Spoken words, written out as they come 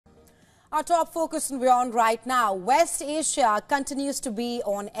Our top focus on WION right now. West Asia continues to be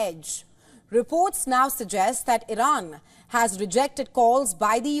on edge. Reports now suggest that Iran has rejected calls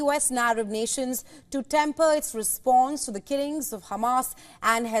by the US and Arab nations to temper its response to the killings of Hamas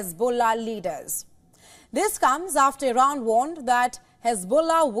and Hezbollah leaders. This comes after Iran warned that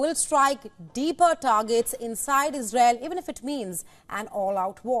Hezbollah will strike deeper targets inside Israel, even if it means an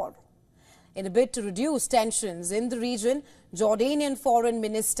all-out war. In a bid to reduce tensions in the region, Jordanian Foreign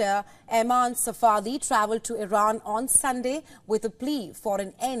Minister Ayman Safadi travelled to Iran on Sunday with a plea for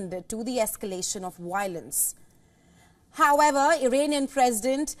an end to the escalation of violence. However, Iranian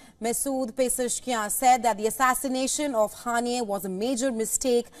President Masoud Pezeshkian said that the assassination of Haniyeh was a major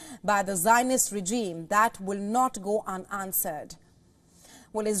mistake by the Zionist regime that will not go unanswered.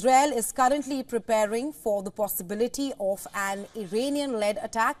 Well, Israel is currently preparing for the possibility of an Iranian-led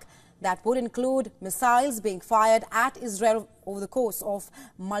attack that would include missiles being fired at Israel over the course of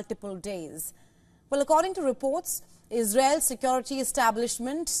multiple days. Well, according to reports, Israel's security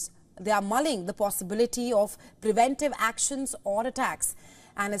establishments, they are mulling the possibility of preventive actions or attacks,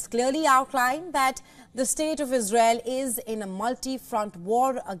 and it's clearly outlined that the state of Israel is in a multi-front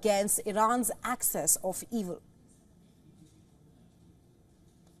war against Iran's axis of evil.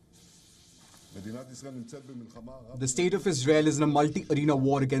 The state of Israel is in a multi-arena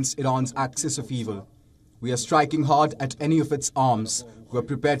war against Iran's axis of evil. We are striking hard at any of its arms. We are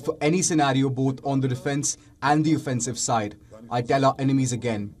prepared for any scenario both on the defense and the offensive side. I tell our enemies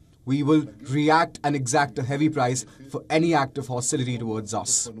again, we will react and exact a heavy price for any act of hostility towards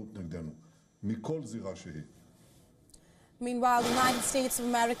us. Meanwhile, the United States of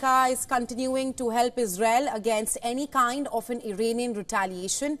America is continuing to help Israel against any kind of an Iranian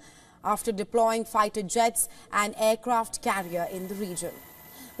retaliation after deploying fighter jets and aircraft carrier in the region.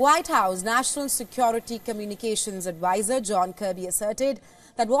 White House National Security Communications Advisor John Kirby asserted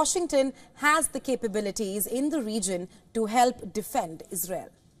that Washington has the capabilities in the region to help defend Israel.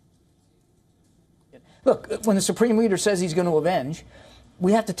 Look, when the Supreme Leader says he's going to avenge,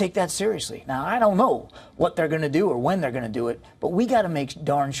 we have to take that seriously. Now, I don't know what they're going to do or when they're going to do it, but we got to make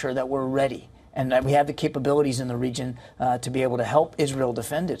darn sure that we're ready and that we have the capabilities in the region to be able to help Israel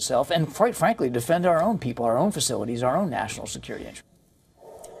defend itself and, quite frankly, defend our own people, our own facilities, our own national security interests.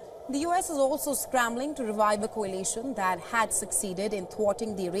 The U.S. is also scrambling to revive a coalition that had succeeded in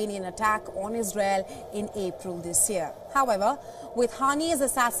thwarting the Iranian attack on Israel in April this year. However, with Haniyeh's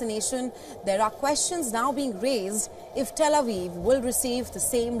assassination, there are questions now being raised if Tel Aviv will receive the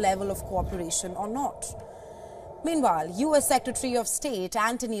same level of cooperation or not. Meanwhile, U.S. Secretary of State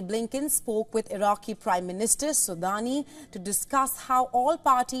Antony Blinken spoke with Iraqi Prime Minister Sudani to discuss how all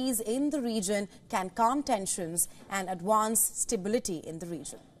parties in the region can calm tensions and advance stability in the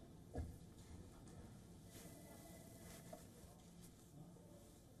region.